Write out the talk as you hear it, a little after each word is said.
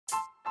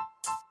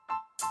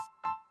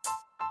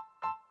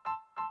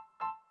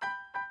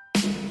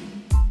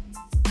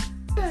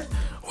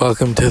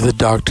Welcome to the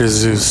Dr.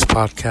 Zeus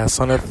podcast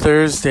on a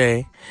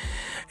Thursday,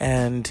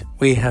 and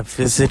we have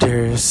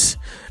visitors,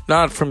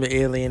 not from the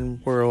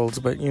alien worlds,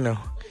 but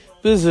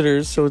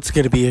visitors, so it's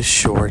going to be a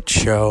short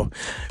show.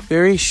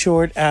 Very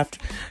short after,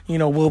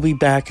 we'll be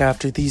back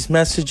after these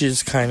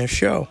messages kind of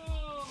show.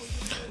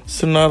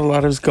 So not a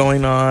lot is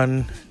going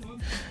on.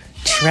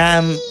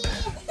 Trump,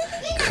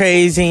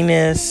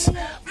 craziness,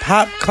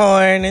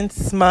 popcorn and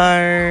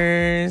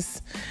s'mores.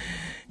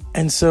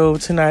 And so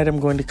tonight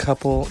I'm going to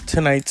couple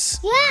tonight's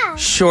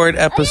short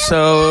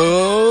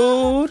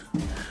episode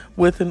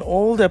with an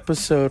old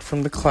episode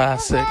from the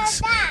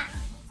classics,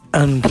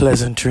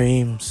 Unpleasant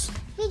Dreams.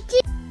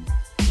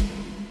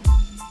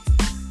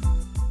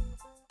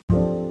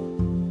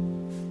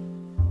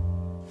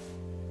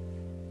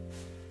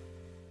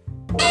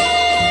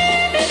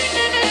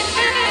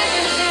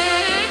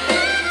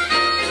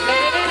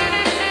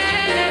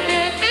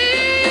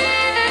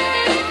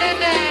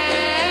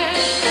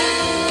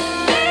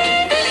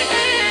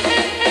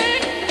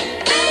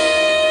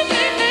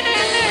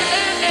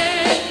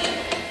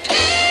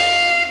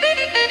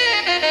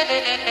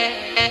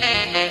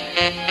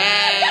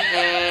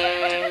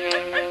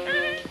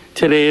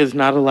 Today is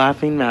not a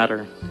laughing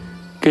matter.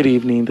 Good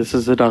evening. This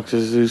is the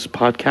Dr. Zeus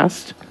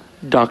podcast.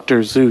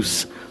 Dr.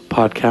 Zeus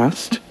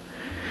podcast.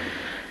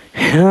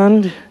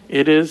 And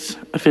it is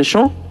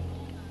official.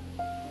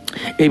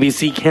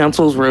 ABC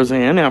cancels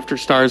Roseanne after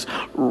Star's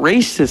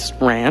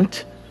racist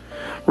rant.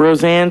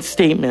 Roseanne's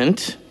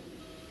statement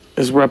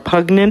is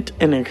repugnant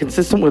and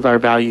inconsistent with our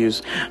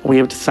values. We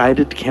have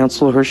decided to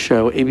cancel her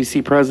show,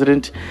 ABC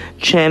President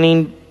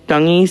Channing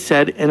Dungey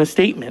said in a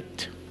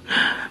statement.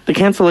 The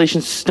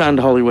cancellation stunned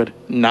Hollywood.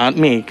 Not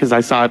me, because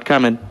I saw it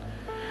coming.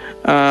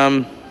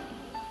 All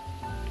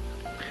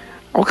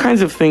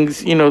kinds of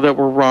things, that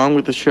were wrong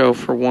with the show,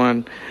 for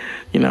one.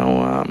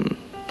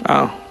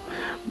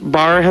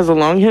 Barr has a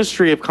long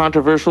history of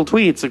controversial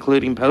tweets,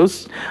 including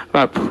posts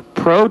about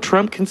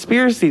pro-Trump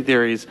conspiracy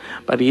theories.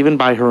 But even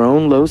by her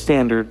own low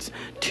standards,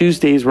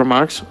 Tuesday's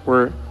remarks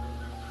were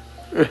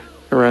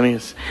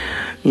erroneous.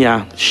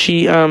 Yeah,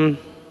 she,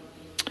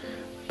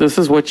 This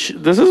is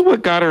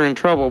what got her in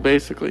trouble,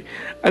 basically.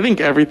 I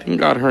think everything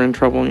got her in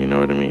trouble, you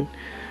know what I mean?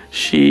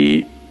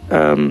 She,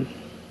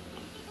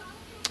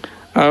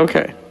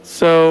 okay.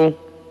 So,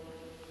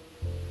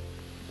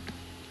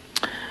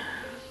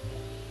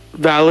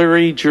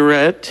 Valerie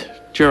Jarrett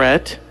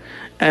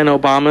and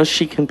Obama,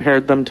 she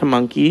compared them to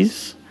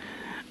monkeys,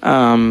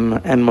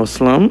 and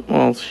Muslim.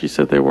 Well, she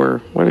said they were,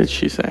 what did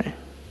she say?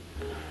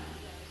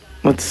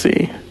 Let's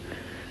see.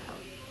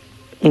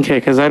 Okay,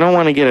 because I don't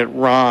want to get it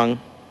wrong.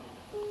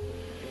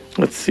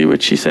 Let's see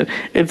what she said.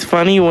 It's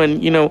funny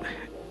when,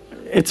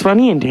 it's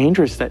funny and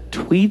dangerous that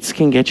tweets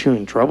can get you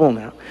in trouble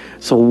now.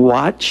 So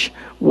watch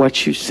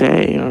what you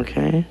say,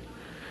 okay?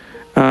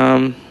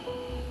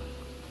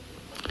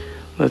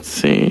 Let's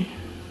see.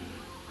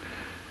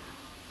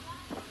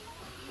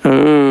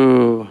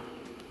 Oh.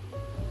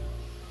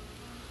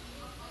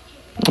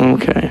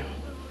 Okay.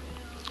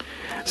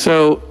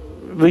 So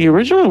the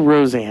original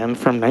Roseanne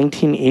from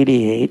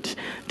 1988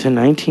 to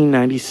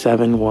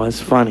 1997 was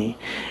funny.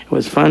 It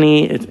was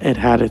funny. It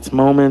had its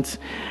moments.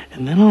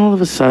 And then all of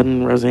a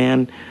sudden,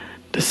 Roseanne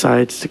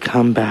decides to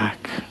come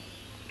back.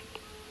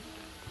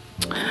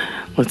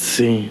 Let's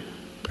see.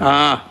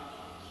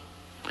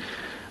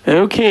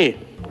 Okay.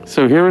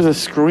 So here was a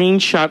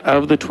screenshot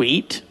of the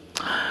tweet.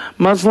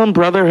 Muslim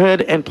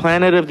Brotherhood and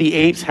Planet of the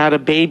Apes had a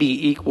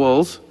baby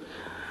equals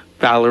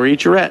Valerie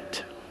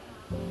Jarrett.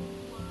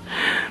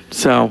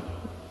 So,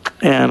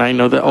 and I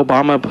know that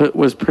Obama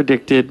was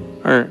predicted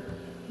or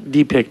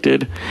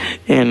depicted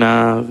in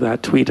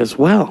that tweet as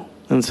well.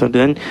 And so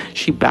then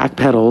she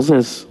backpedals,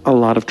 as a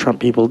lot of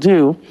Trump people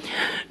do,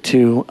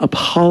 to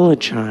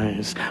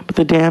apologize. But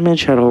the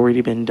damage had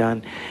already been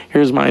done.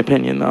 Here's my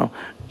opinion, though.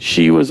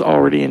 She was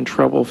already in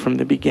trouble from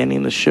the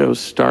beginning the show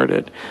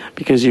started,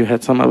 because you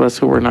had some of us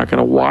who were not going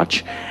to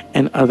watch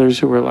and others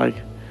who were like,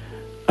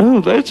 oh,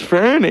 that's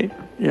funny.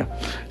 Yeah.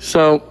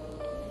 So,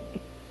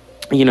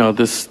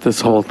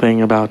 this whole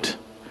thing about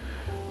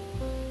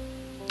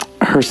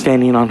her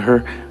standing on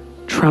her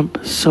Trump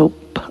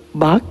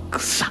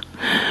soapbox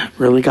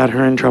really got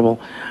her in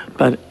trouble.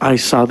 But I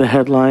saw the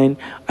headline.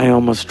 I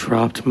almost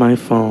dropped my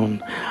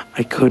phone.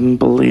 I couldn't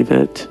believe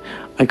it.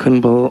 I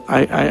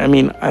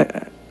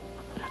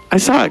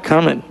saw it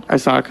coming.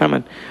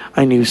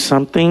 I knew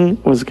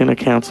something was going to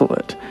cancel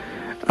it.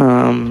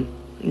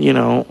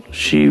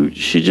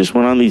 She just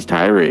went on these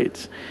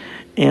tirades.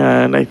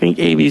 And I think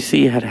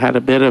ABC had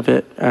a bit of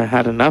it,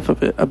 had enough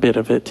of it, a bit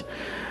of it.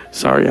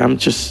 Sorry, I'm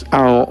just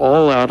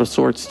all out of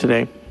sorts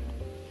today.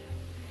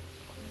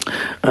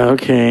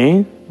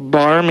 Okay.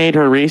 Barr made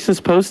her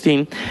racist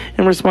posting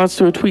in response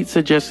to a tweet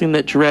suggesting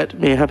that Jarrett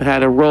may have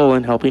had a role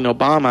in helping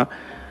Obama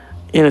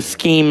in a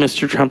scheme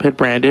Mr. Trump had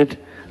branded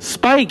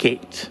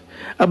Spygate,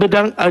 a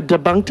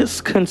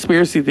debunked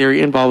conspiracy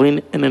theory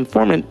involving an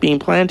informant being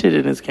planted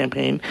in his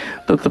campaign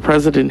that the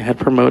president had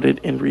promoted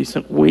in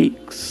recent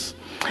weeks.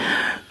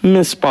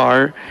 Miss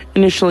Barr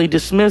initially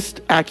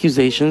dismissed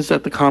accusations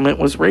that the comment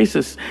was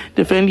racist,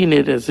 defending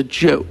it as a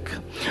joke.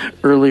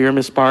 Earlier,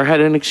 Miss Barr had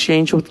an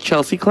exchange with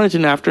Chelsea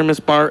Clinton after Miss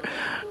Barr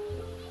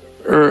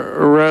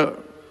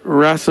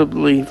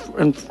irascibly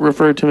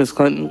referred to Miss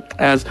Clinton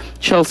as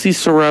Chelsea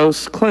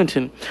Soros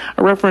Clinton,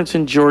 a reference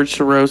in George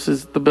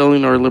Soros, the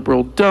billionaire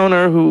liberal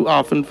donor who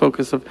often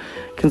focus of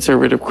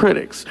conservative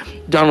critics.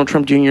 Donald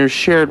Trump Jr.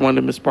 shared one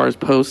of Miss Barr's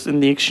posts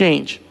in the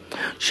exchange.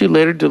 She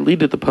later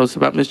deleted the post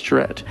about Ms.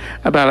 Jarrett.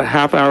 About a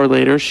half hour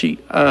later, she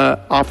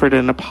offered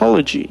an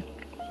apology.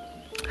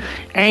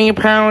 I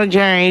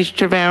apologize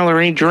to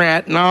Valerie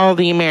Jarrett and all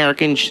the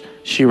Americans,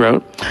 she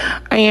wrote.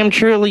 I am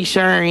truly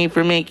sorry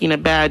for making a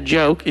bad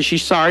joke. Is she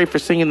sorry for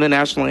singing the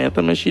national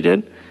anthem as she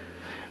did?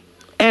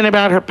 And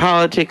about her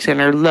politics and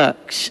her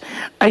looks.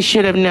 I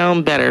should have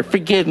known better.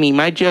 Forgive me,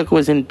 my joke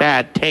was in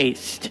bad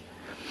taste.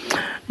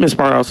 Ms.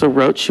 Barr also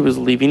wrote she was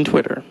leaving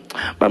Twitter.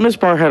 But Ms.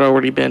 Barr had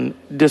already been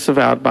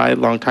disavowed by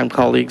longtime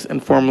colleagues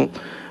and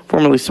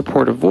formerly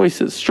supportive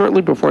voices.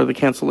 Shortly before the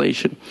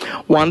cancellation,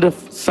 Wanda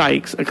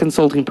Sykes, a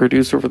consulting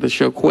producer for the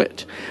show,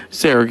 quit.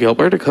 Sarah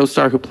Gilbert, a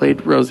co-star who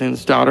played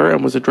Roseanne's daughter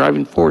and was a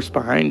driving force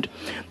behind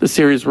the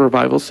series'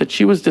 revival, said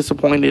she was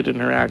disappointed in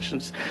her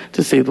actions,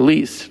 to say the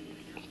least.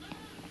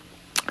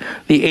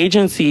 The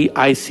agency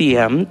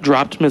ICM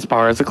dropped Ms.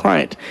 Barr as a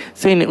client,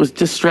 saying it was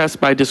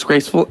distressed by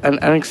disgraceful and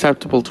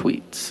unacceptable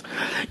tweets.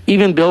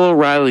 Even Bill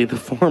O'Reilly, the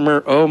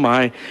former, oh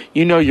my,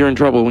 you know you're in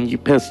trouble when you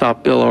pissed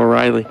off Bill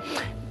O'Reilly.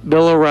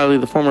 Bill O'Reilly,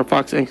 the former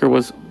Fox anchor,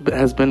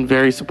 has been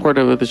very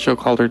supportive of the show,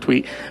 called her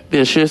tweet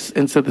vicious,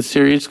 and said the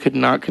series could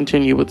not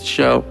continue with the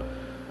show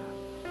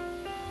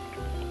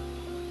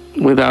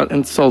without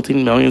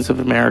insulting millions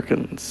of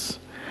Americans.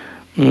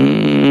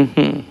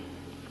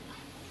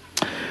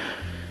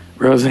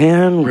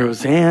 Roseanne.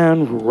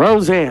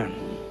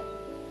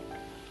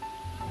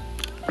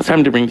 It's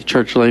time to bring the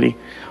church lady.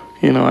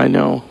 I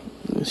know.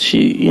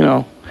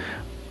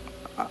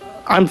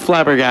 I'm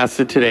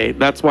flabbergasted today.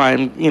 That's why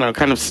I'm,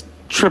 kind of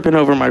tripping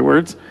over my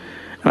words.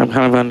 And I'm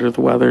kind of under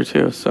the weather,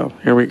 too. So,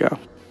 here we go.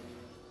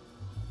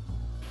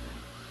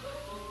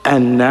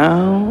 And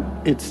now,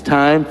 it's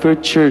time for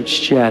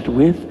Church Chat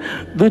with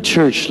the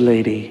church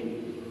lady.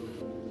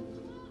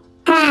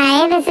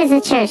 Hi, this is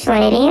a church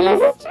lady, and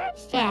this is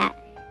Church Chat.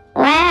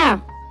 Wow.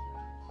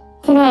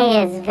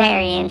 Today is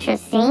very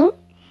interesting.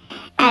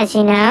 As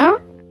you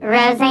know,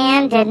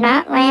 Roseanne did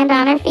not land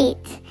on her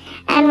feet,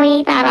 and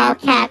we thought all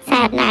cats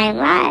had 9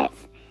 lives.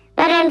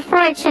 But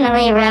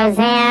unfortunately,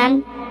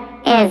 Roseanne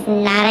is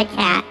not a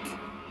cat.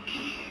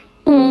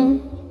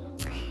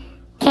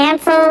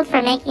 Canceled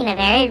for making a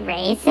very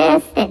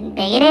racist and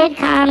bigoted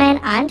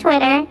comment on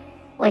Twitter,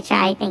 which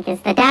I think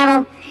is the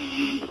devil,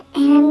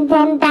 and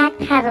then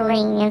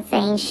backpedaling and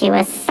saying she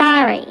was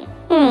sorry.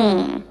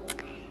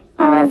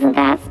 Well, isn't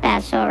that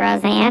special,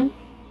 Roseanne?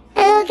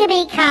 Who could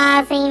be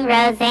causing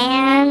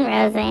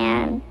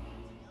Roseanne,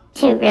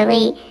 to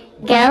really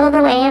go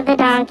the way of the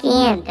donkey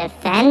and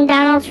defend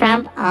Donald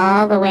Trump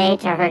all the way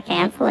to her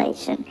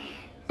cancellation?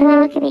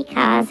 Who could be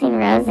causing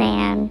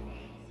Roseanne,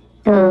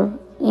 who,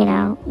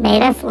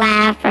 made us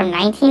laugh from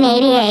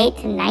 1988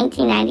 to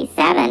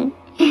 1997,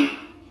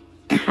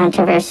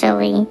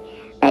 controversially,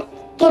 but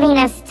giving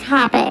us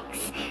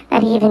topics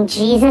that even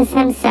Jesus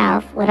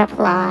himself would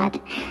applaud?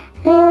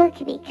 Who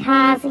could be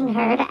causing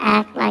her to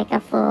act like a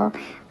fool?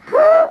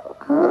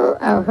 Who,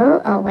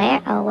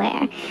 where?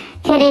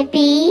 Could it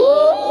be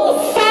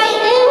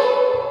Satan?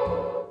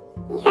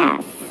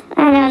 Yes,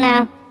 I don't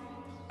know.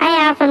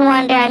 I often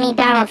wonder,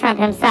 Donald Trump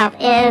himself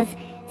is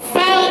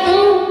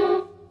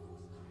Satan.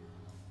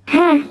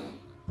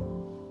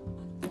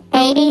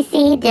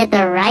 ABC did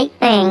the right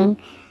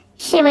thing.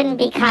 She wouldn't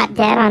be caught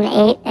dead on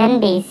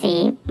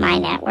NBC, my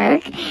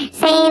network,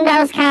 saying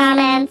those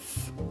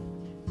comments,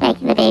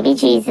 making the baby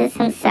Jesus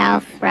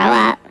himself throw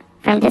up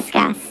from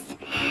disgust.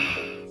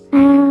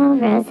 Oh,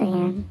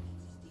 Roseanne.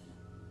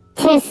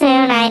 Too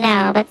soon, I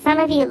know, but some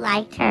of you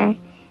liked her.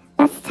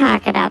 Let's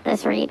talk about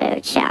this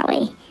reboot, shall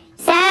we?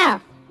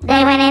 So,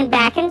 they went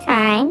back in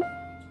time,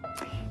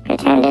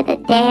 pretended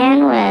that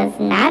Dan was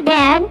not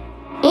dead.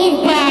 He's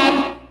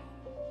dead.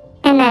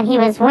 And that he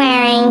was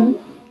wearing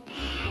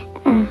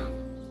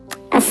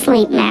a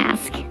sleep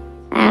mask.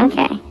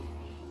 Okay.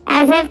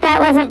 As if that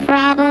wasn't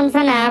problems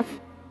enough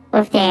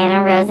with Dan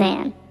and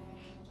Roseanne,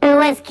 who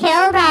was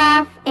killed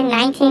off in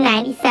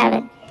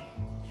 1997.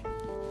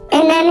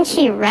 And then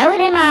she wrote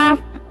him off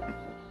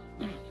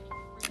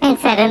and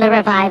said in the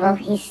revival,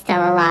 he's still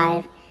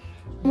alive.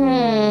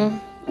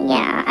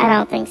 Yeah, I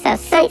don't think so.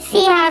 So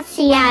see how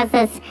she has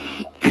this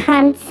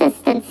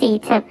consistency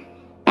to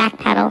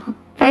backpedal.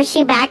 First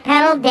she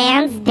backpedaled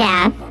Dan's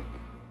death.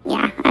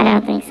 Yeah, I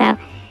don't think so.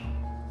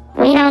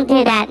 We don't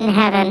do that in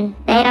heaven.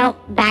 They don't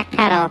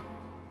backpedal.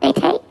 They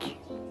take.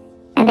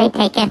 And they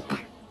take it.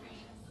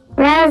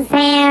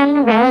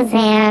 Roseanne.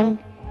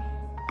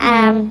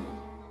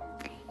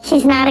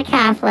 She's not a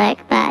Catholic,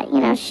 but,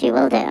 she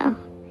will do.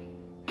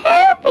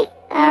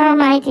 Oh,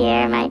 my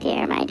dear.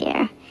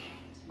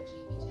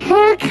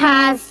 Who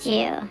caused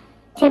you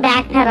to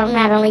backpedal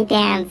not only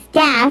Dan's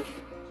death,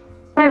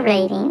 for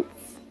ratings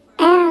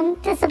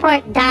and to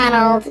support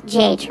Donald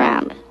J.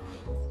 Trump.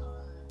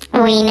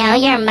 We know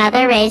your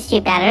mother raised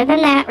you better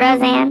than that,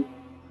 Roseanne.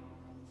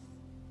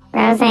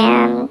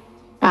 Roseanne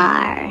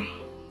Barr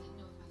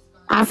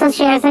also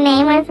shares a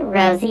name with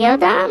Rosie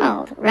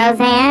O'Donnell.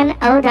 Roseanne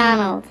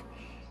O'Donnell.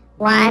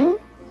 One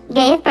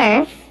gave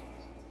birth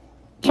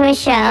to a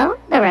show,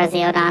 The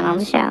Rosie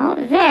O'Donnell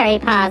Show, very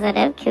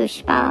positive,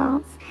 koosh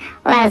balls,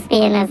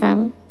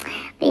 lesbianism.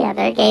 The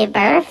other gave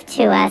birth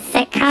to a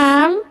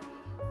sitcom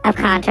of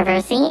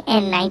controversy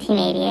in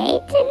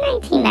 1988 and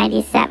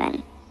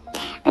 1997.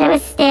 But it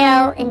was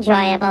still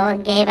enjoyable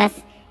and gave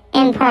us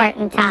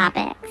important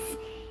topics.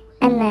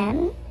 And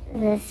then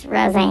this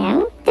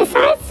Roseanne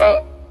decides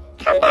to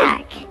come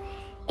back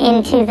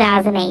in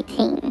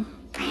 2018.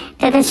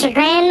 To the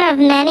chagrin of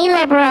many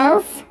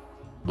liberals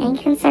and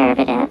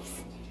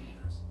conservatives,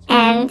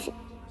 and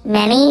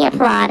many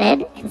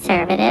applauded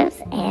conservatives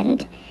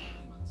and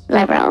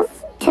liberals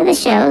to the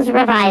show's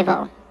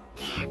revival.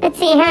 But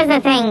see, here's the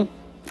thing.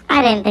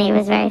 I didn't think it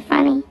was very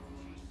funny.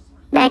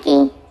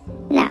 Becky,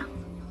 no.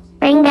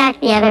 Bring back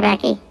the other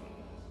Becky.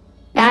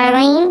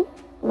 Darlene,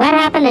 what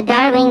happened to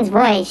Darlene's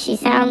voice? She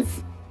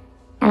sounds,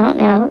 I don't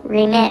know,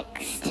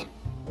 remixed.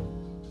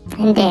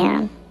 And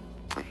Dan.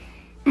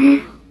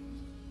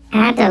 I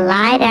had to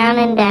lie down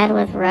in bed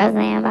with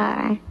Roseanne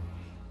Barr.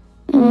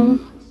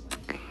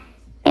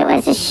 It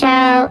was a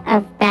show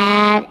of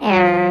bad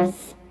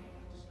errors.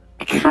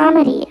 A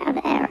comedy of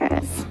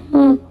errors.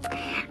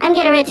 I'm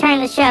going to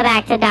return the show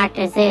back to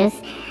Dr. Zeus.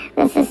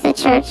 This is the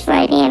Church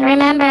Lady, and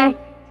remember,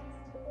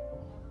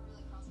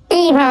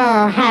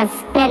 evil has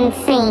been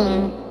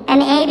seen,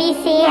 and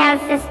ABC has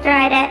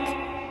destroyed it.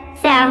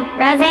 So,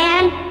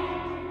 Roseanne,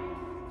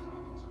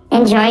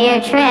 enjoy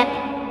your trip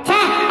to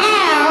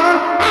hell.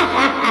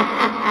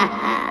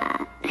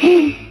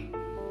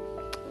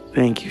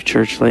 Thank you,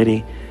 Church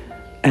Lady.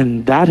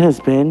 And that has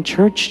been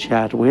Church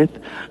Chat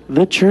with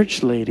the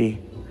Church Lady,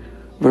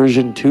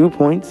 version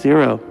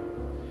 2.0.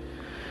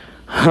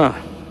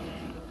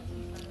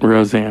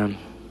 Roseanne.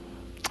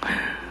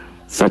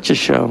 Such a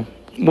show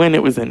when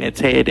it was in its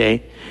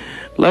heyday.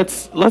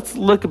 Let's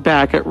look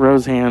back at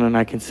Roseanne, and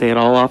I can say it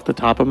all off the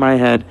top of my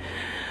head.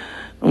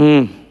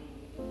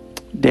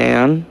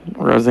 Dan,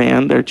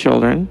 Roseanne, their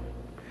children,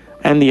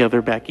 and the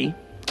other Becky.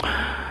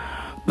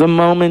 The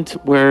moment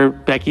where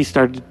Becky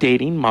started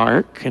dating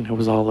Mark, and it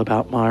was all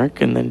about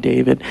Mark, and then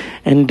David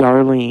and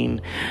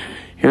Darlene.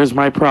 Here's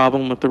my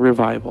problem with the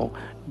revival.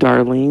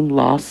 Darlene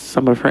lost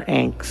some of her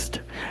angst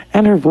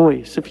and her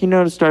voice. If you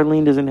notice,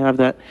 Darlene doesn't have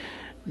that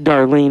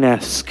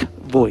Darlene-esque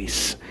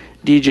voice.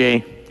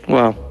 DJ,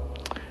 well,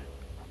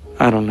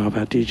 I don't know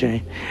about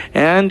DJ.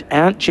 And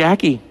Aunt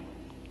Jackie.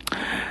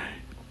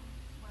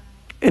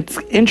 It's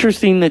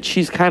interesting that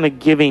she's kind of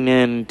giving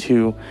in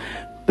to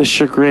the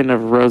chagrin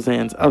of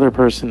Roseanne's other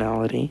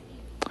personality.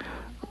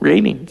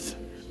 Ratings.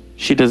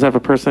 She does have a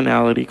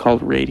personality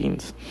called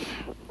Ratings.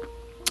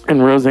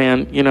 And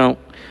Roseanne,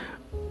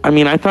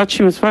 I thought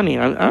she was funny.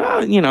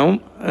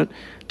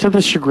 To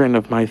the chagrin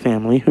of my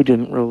family, who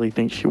didn't really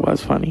think she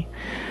was funny.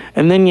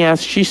 And then,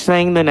 yes, she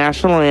sang the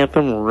national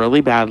anthem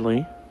really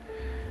badly.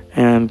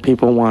 And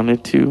people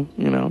wanted to,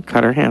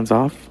 cut her hands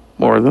off.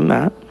 More than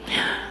that.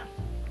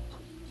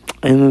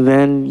 And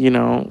then,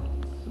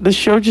 the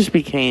show just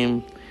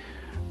became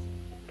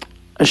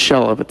a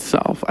shell of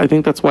itself. I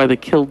think that's why they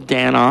killed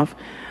Dan off.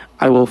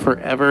 I will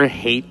forever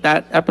hate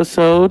that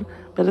episode.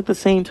 But at the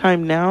same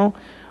time now,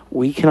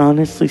 we can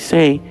honestly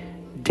say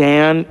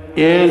Dan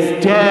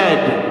is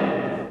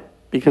dead.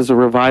 Because the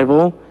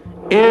revival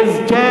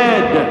is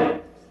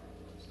dead.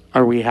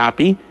 Are we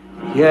happy?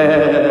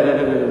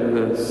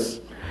 Yes.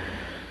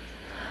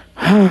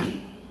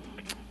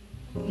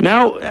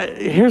 Now,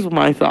 here's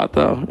my thought,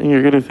 though. And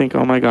you're going to think,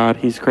 oh, my God,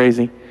 he's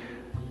crazy.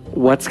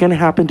 What's going to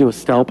happen to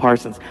Estelle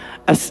Parsons?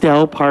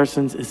 Estelle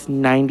Parsons is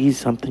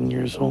 90-something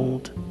years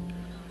old.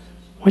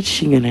 What's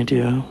she going to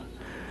do?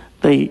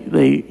 They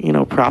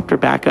propped her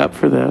back up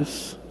for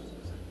this.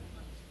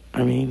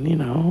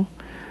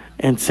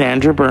 And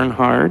Sandra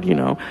Bernhard,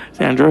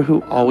 Sandra,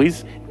 who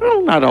always,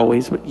 not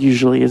always, but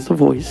usually is the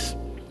voice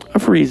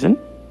of reason.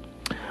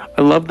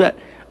 I love that.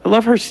 I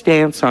love her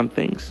stance on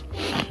things.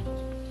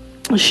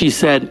 She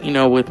said,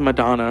 with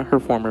Madonna, her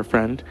former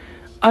friend,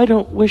 I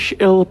don't wish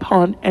ill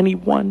upon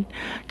anyone.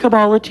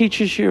 Kabbalah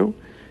teaches you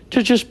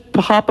to just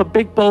pop a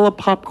big bowl of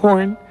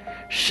popcorn,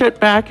 sit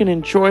back and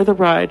enjoy the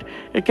ride.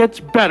 It gets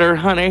better,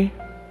 honey.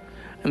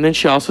 And then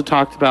she also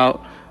talked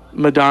about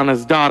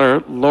Madonna's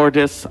daughter,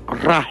 Lourdes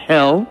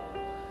Rahel.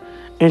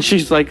 And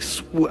she's like,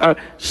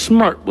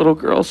 smart little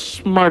girl,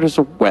 smart as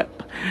a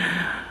whip.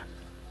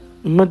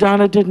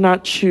 Madonna did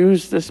not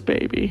choose this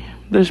baby.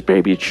 This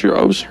baby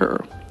chose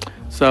her.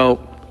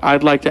 So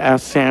I'd like to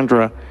ask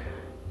Sandra,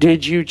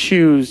 did you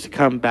choose to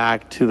come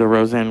back to the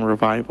Roseanne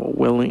revival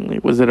willingly?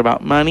 Was it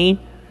about money?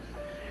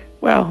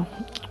 Well,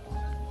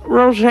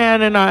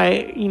 Roseanne and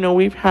I,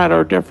 we've had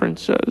our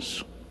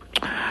differences.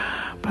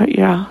 But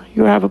yeah,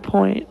 you have a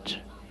point.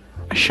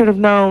 I should have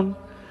known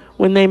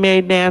when they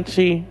made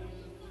Nancy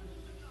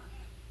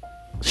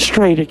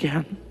straight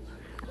again.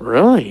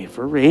 Really?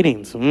 For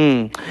ratings?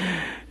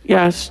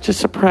 Yes, to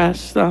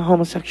suppress the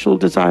homosexual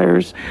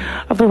desires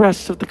of the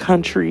rest of the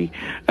country,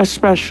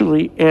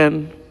 especially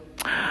in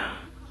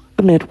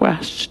the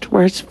Midwest,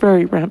 where it's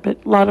very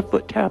rampant. A lot of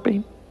foot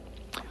tapping.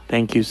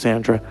 Thank you,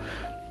 Sandra.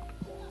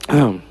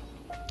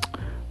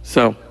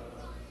 So,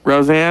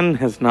 Roseanne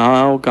has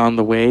now gone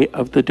the way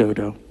of the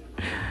dodo.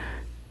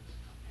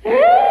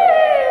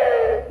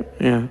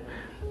 Yeah.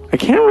 I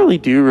can't really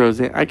do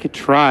Roseanne. I could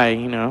try,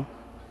 you know.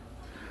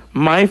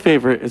 My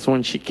favorite is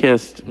when she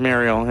kissed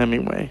Mariel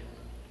Hemingway.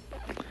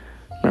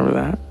 Remember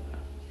that?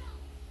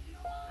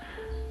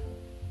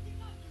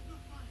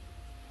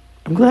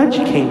 I'm glad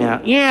you came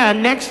out. Yeah,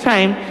 next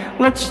time,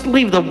 let's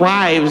leave the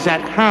wives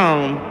at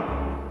home.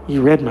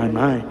 You read my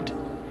mind.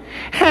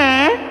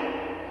 Huh?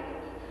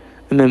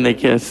 And then they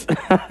kiss.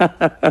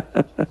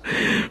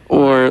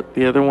 Or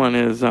the other one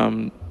is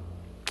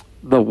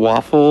the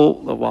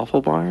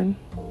waffle barn.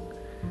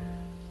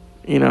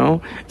 You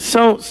know,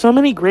 so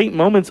many great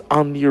moments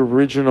on the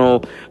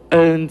original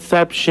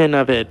inception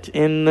of it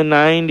in the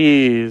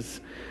 90s.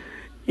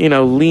 You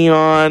know,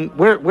 Leon,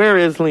 where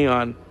is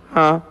Leon?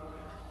 Huh?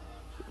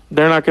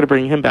 They're not going to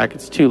bring him back.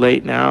 It's too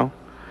late now.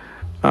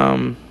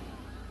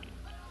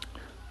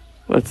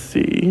 Let's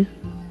see.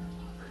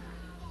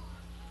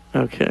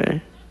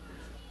 Okay.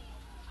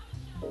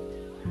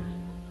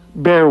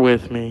 Bear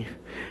with me.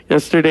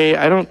 Yesterday,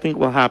 I don't think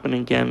will happen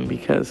again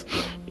because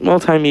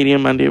Multimedia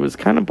Monday was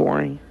kind of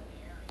boring.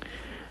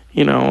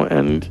 You know,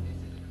 and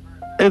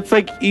it's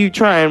like you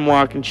try and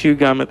walk and chew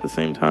gum at the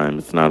same time.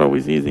 It's not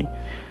always easy.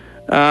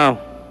 Oh.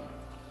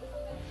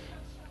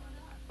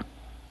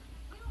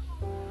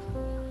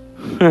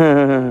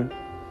 I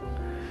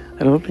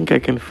don't think I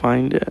can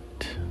find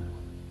it.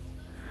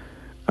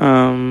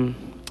 Damn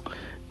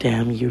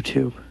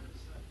YouTube.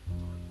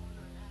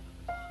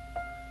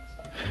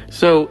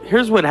 So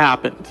here's what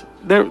happened.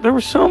 There were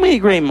so many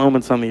great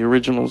moments on the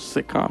original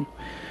sitcom.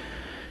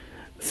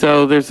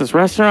 So there's this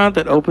restaurant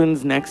that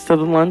opens next to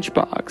the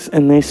lunchbox,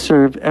 and they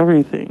serve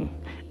everything.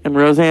 And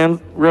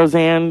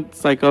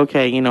Roseanne's like,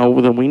 okay, you know,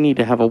 then we need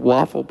to have a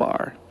waffle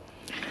bar.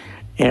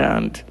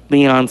 And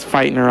Leon's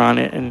fighting her on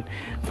it, and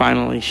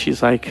finally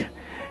she's like,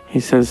 he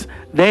says,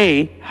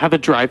 they have a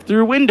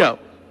drive-through window,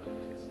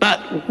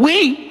 but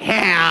we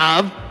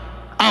have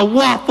a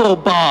waffle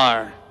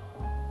bar.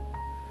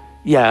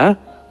 Yeah.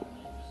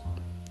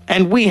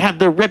 And we have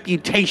the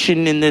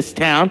reputation in this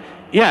town,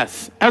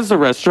 yes, as a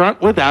restaurant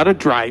without a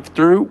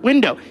drive-through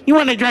window. You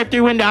want a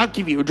drive-through window? I'll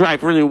give you a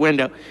drive-through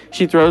window.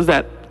 She throws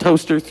that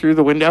toaster through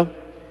the window.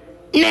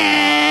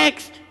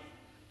 Next!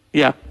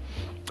 Yeah,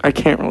 I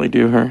can't really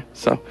do her,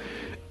 so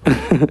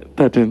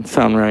that didn't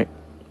sound right.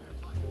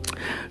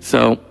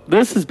 So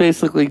this is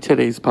basically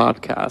today's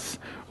podcast.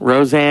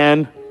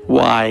 Roseanne,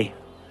 why?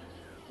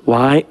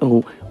 Why?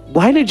 Oh,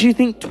 why did you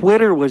think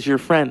Twitter was your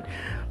friend?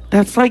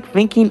 That's like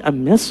thinking a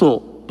missile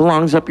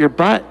belongs up your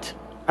butt.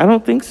 I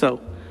don't think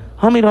so.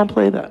 Homie, don't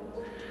play that.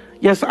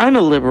 Yes, I'm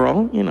a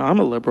liberal. You know, I'm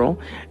a liberal.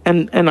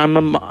 And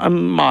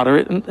I'm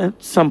moderate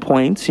at some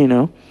points, you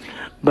know.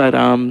 But,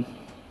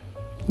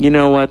 you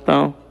know what,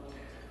 though?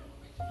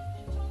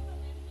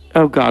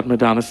 Oh, God,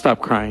 Madonna,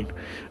 stop crying.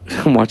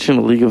 I'm watching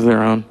A League of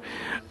Their Own.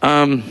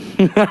 I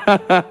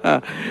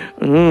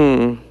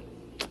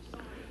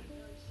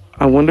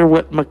wonder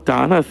what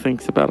Madonna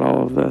thinks about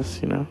all of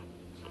this, you know.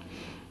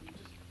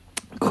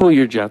 Cool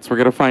your jets. We're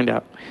going to find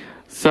out.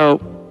 So,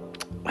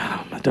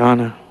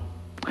 Madonna.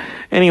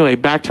 Anyway,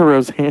 back to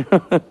Roseanne.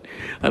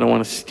 I don't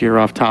want to steer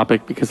off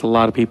topic because a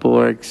lot of people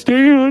are like,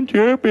 stay on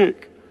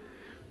topic.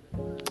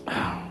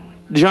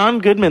 John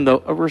Goodman,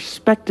 though, a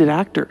respected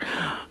actor.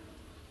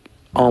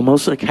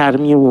 Almost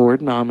Academy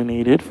Award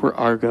nominated for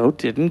Argo.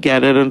 Didn't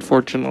get it,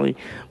 unfortunately.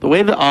 The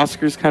way the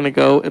Oscars kind of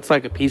go, it's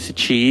like a piece of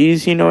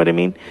cheese, you know what I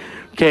mean?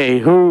 Okay,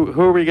 who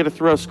are we going to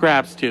throw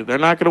scraps to? They're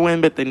not going to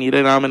win, but they need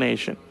a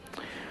nomination.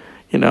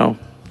 You know,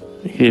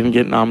 he didn't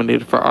get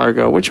nominated for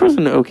Argo, which was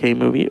an okay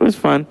movie. It was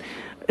fun.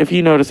 If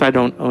you notice, I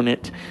don't own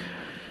it.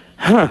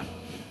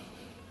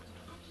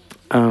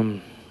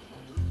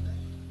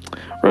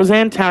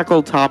 Roseanne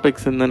tackled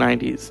topics in the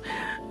 90s.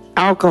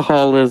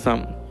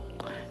 Alcoholism,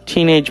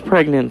 teenage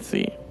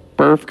pregnancy,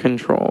 birth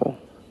control,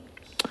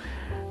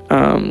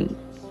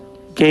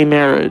 gay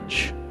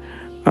marriage,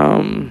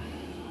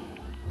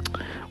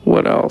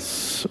 what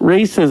else?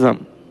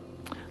 Racism,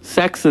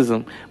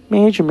 sexism,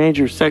 major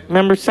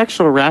remember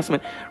sexual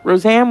harassment.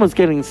 Roseanne was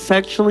getting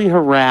sexually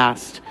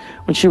harassed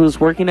when she was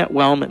working at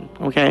Wellman,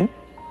 okay?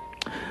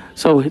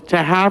 So to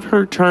have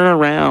her turn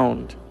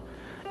around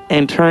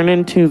and turn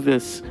into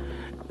this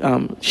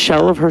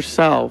shell of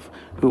herself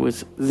who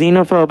was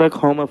xenophobic,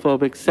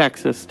 homophobic,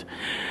 sexist,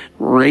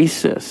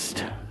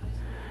 racist.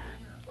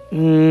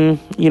 You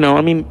know,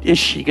 I mean, is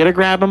she going to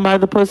grab him by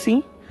the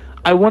pussy?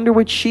 I wonder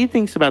what she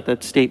thinks about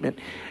that statement.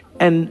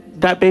 And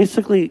that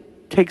basically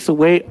takes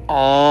away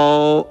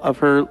all of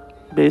her,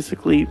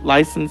 basically,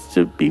 license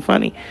to be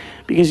funny.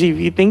 Because if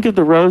you think of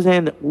the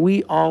Roseanne that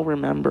we all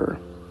remember,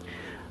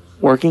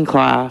 working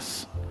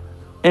class,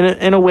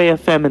 in a way a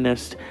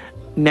feminist,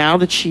 now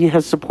that she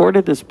has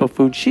supported this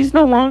buffoon, she's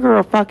no longer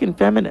a fucking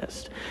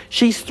feminist.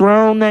 She's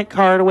thrown that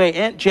card away.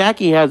 Aunt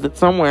Jackie has it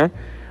somewhere.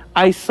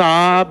 I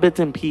saw bits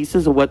and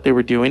pieces of what they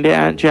were doing to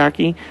Aunt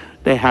Jackie.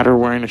 They had her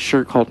wearing a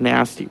shirt called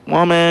Nasty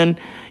Woman,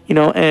 you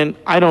know, and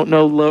I don't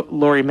know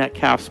Lori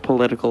Metcalf's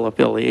political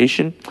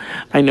affiliation.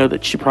 I know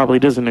that she probably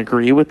doesn't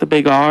agree with the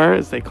big R,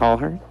 as they call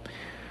her.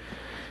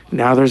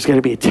 Now there's going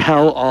to be a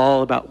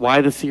tell-all about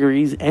why the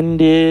series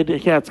ended.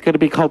 Yeah, it's going to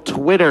be called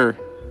Twitter,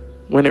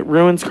 when it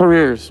ruins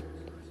careers.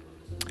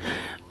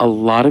 A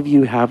lot of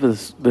you have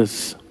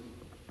this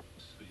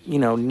you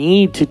know,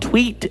 need to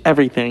tweet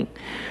everything.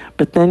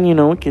 But then, you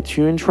know, it gets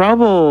you in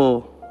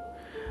trouble.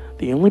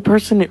 The only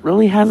person that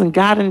really hasn't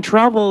got in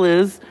trouble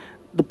is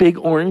the big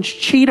orange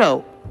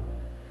Cheeto.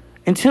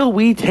 Until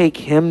we take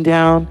him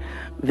down,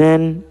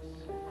 then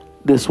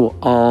this will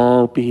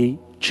all be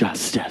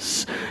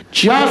justice.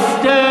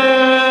 Justice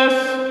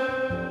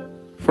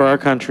for our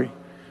country.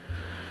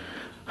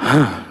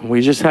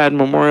 We just had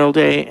Memorial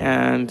Day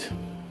and,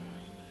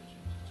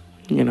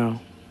 you know.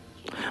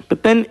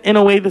 But then, in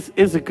a way, this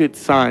is a good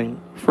sign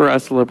for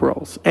us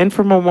liberals and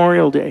for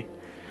Memorial Day.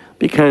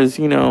 Because,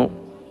 you know,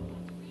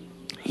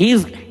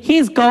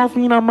 he's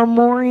golfing on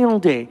Memorial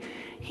Day.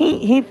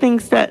 He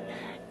thinks that,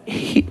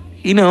 he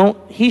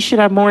should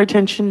have more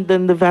attention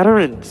than the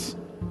veterans.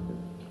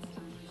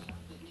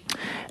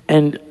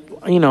 And,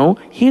 you know,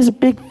 he's a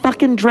big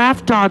fucking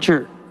draft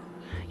dodger.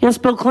 Yes,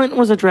 Bill Clinton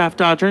was a draft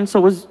dodger, and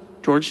so was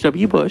George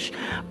W. Bush.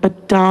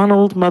 But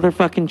Donald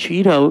motherfucking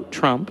Cheeto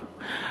Trump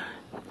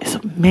is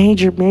a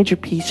major, major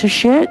piece of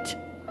shit.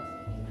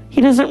 He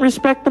doesn't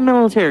respect the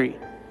military.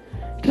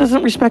 He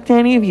doesn't respect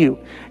any of you.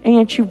 And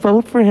yet you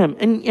vote for him.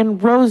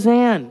 And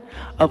Roseanne,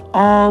 of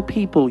all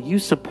people, you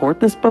support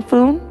this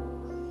buffoon?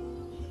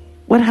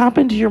 What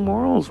happened to your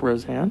morals,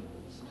 Roseanne?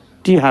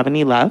 Do you have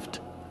any left?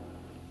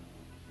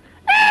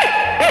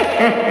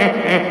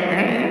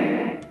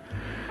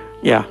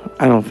 Yeah,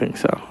 I don't think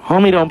so.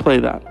 Homie, don't play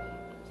that.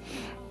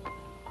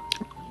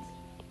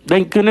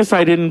 Thank goodness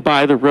I didn't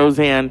buy the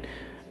Roseanne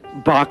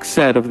box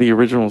set of the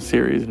original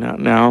series.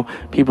 Now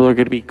people are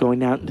going to be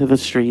going out into the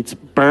streets,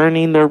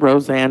 burning their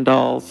Roseanne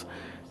dolls,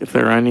 if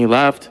there are any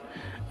left.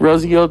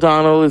 Rosie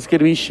O'Donnell is going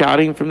to be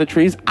shouting from the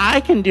trees,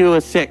 I can do a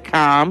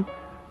sitcom.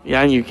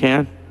 Yeah, you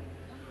can.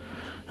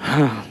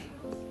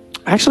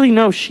 Actually,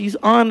 no, she's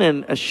on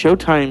a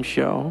Showtime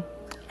show.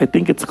 I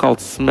think it's called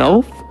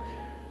Smilf.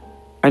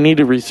 I need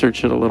to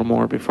research it a little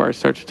more before I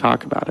start to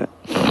talk about it.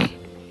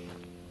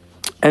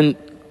 And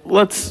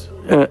let's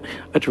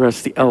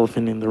address the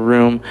elephant in the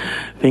room.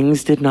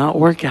 Things did not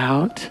work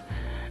out.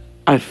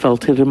 I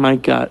felt it in my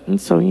gut.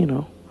 And so, you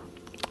know,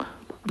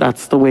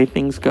 that's the way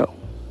things go.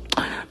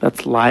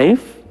 That's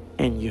life,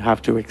 and you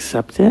have to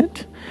accept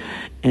it.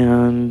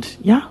 And,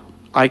 yeah,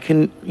 I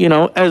can, you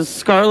know, as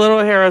Scarlett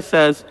O'Hara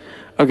says,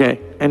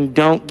 okay, and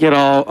don't get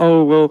all,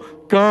 oh, well,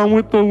 Gone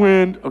with the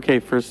Wind. Okay,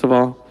 first of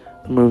all,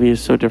 the movie is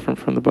so different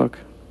from the book.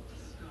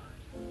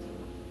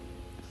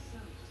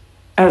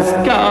 As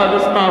God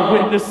is my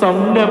witness,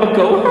 I'll never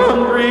go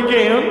hungry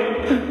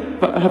again.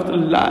 But I have to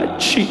lie,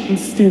 cheat, and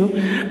steal,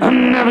 I'll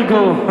never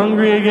go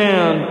hungry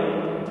again.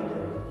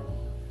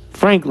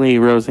 Frankly,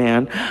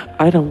 Roseanne,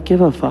 I don't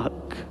give a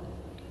fuck.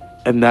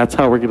 And that's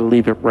how we're going to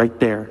leave it right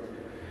there.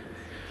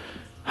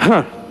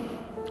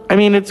 I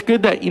mean, it's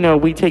good that, you know,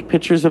 we take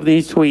pictures of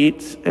these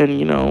tweets and,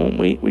 you know,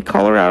 we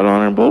call her out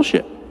on her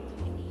bullshit.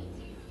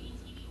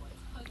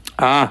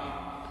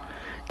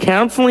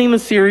 Canceling the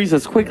series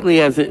as quickly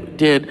as it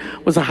did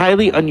was a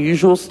highly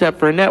unusual step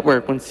for a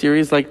network when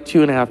series like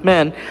 2.5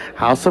 Men,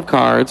 House of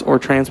Cards, or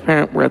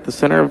Transparent were at the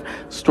center of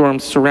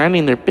storms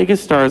surrounding their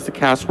biggest stars. The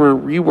cast were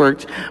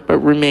reworked but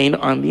remained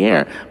on the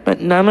air.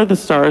 But none of the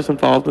stars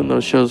involved in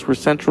those shows were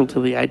central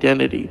to the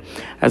identity,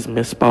 as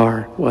Miss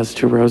Barr was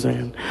to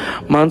Roseanne.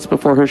 Months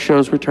before her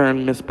show's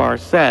return, Miss Barr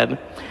said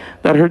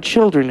that her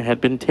children had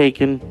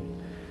taken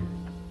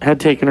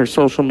her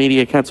social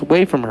media accounts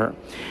away from her.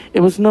 It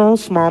was no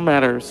small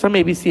matter. Some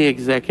ABC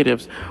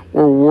executives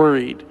were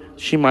worried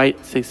she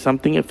might say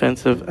something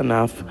offensive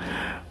enough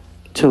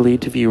to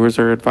lead to viewers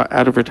or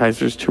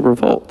advertisers to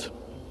revolt.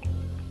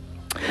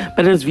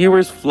 But as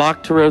viewers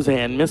flocked to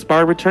Roseanne, Miss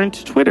Barr returned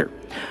to Twitter.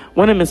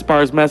 One of Miss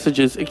Barr's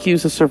messages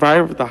accused a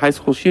survivor of the high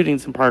school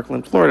shootings in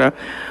Parkland, Florida,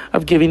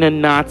 of giving a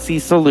Nazi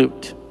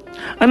salute.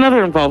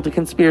 Another involved a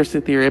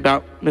conspiracy theory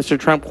about Mr.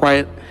 Trump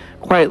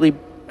quietly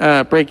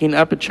breaking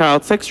up a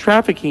child sex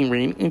trafficking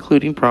ring,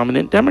 including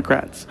prominent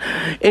Democrats.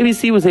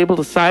 ABC was able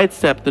to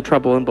sidestep the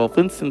trouble in both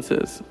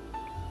instances.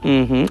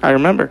 I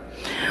remember.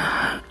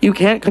 You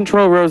can't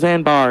control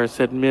Roseanne Barr,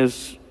 said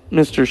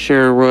Mr.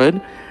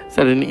 Sherwood,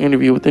 said in an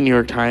interview with the New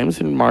York Times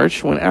in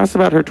March. When asked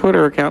about her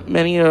Twitter account,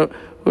 many who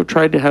have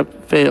tried to have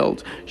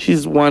failed.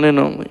 She's one and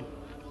only.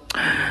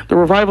 The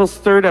revival's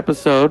third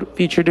episode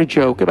featured a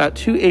joke about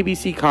two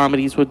ABC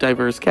comedies with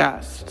diverse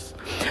casts,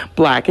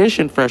 Blackish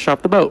and Fresh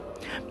Off the Boat.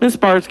 Miss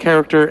Barr's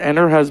character and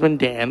her husband,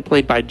 Dan,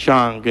 played by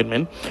John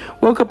Goodman,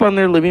 woke up on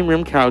their living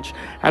room couch,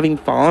 having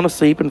fallen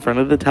asleep in front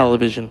of the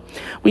television.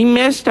 We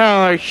missed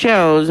all our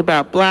shows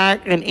about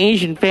Black and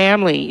Asian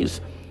families.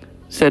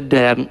 said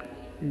Dan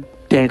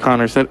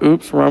Connor said,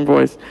 oops, wrong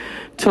voice.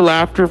 To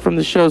laughter from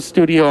the show's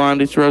studio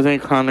audience, Roseanne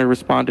Connor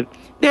responded,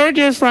 they're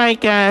just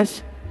like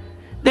us.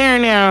 There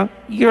now,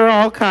 you're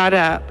all caught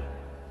up.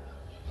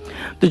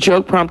 The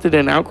joke prompted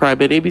an outcry,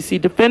 but ABC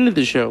defended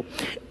the show.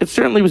 It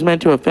certainly was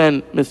meant to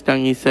offend, Miss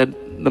Dungy said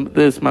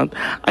this month.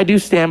 I do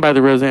stand by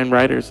the Roseanne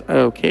writers.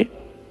 Okay.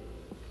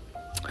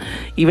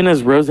 Even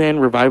as Roseanne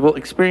revival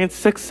experienced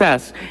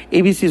success,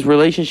 ABC's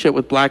relationship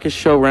with Blackish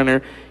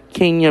showrunner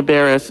Kenya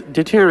Barris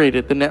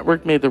deteriorated. The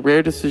network made the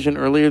rare decision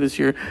earlier this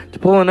year to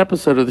pull an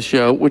episode of the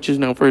show, which is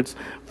known for its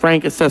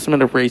frank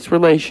assessment of race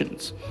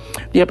relations.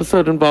 The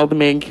episode involved the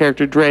main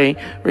character, Dre,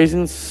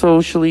 raising a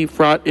socially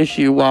fraught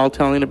issue while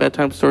telling a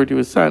bedtime story to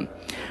his son.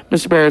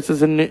 Mr. Barris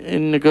is in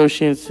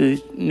negotiations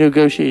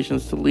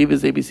to leave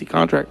his ABC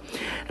contract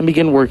and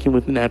begin working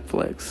with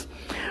Netflix.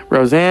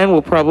 Roseanne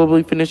will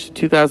probably finish the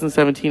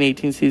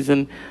 2017-18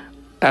 season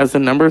as the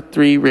number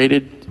 3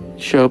 rated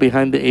show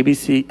behind the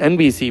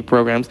NBC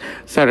programs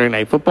Saturday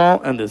Night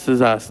Football and This Is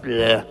Us.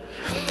 Blech.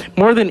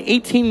 More than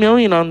 18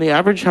 million on the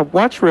average have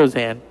watched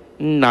Roseanne.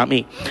 Not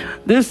me.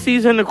 This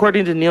season,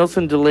 according to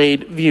Nielsen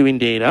delayed viewing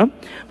data,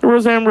 the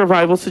Roseanne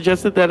revival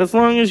suggested that as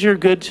long as you're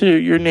good to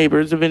your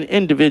neighbors, even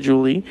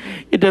individually,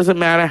 it doesn't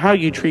matter how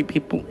you treat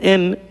people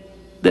in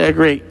the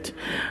great,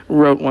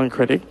 wrote one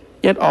critic.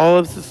 Yet all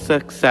of the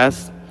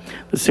success,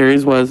 the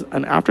series was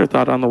an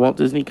afterthought on the Walt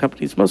Disney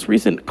Company's most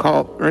recent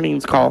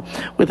earnings call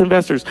with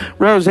investors.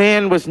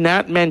 Roseanne was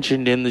not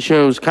mentioned in the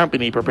show's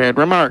company-prepared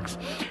remarks,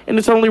 and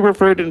it's only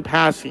referred in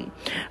passing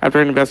after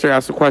an investor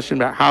asked a question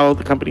about how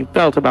the company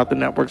felt about the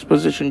network's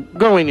position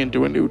going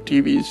into a new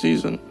TV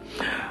season.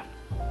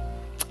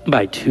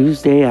 By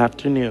Tuesday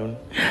afternoon,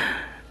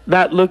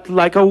 that looked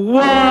like a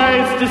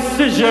wise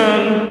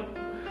decision.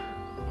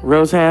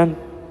 Roseanne,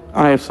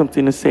 I have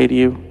something to say to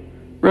you.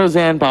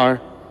 Roseanne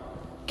Barr,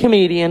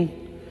 comedian,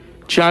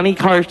 Johnny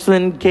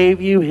Carson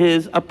gave you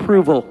his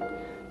approval.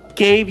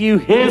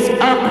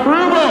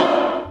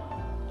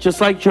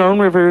 Just like Joan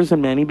Rivers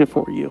and many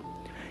before you.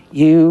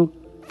 You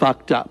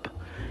fucked up.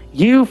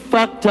 You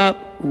fucked up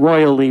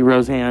royally,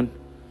 Roseanne.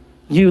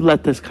 You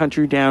let this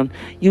country down.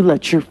 You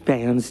let your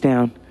fans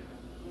down.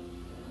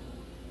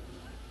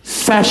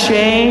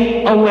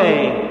 Sashay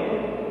away.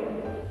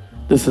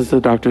 This is the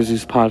Dr.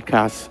 Zeus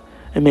podcast,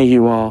 and may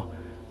you all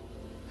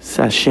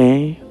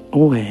sashay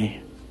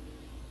away.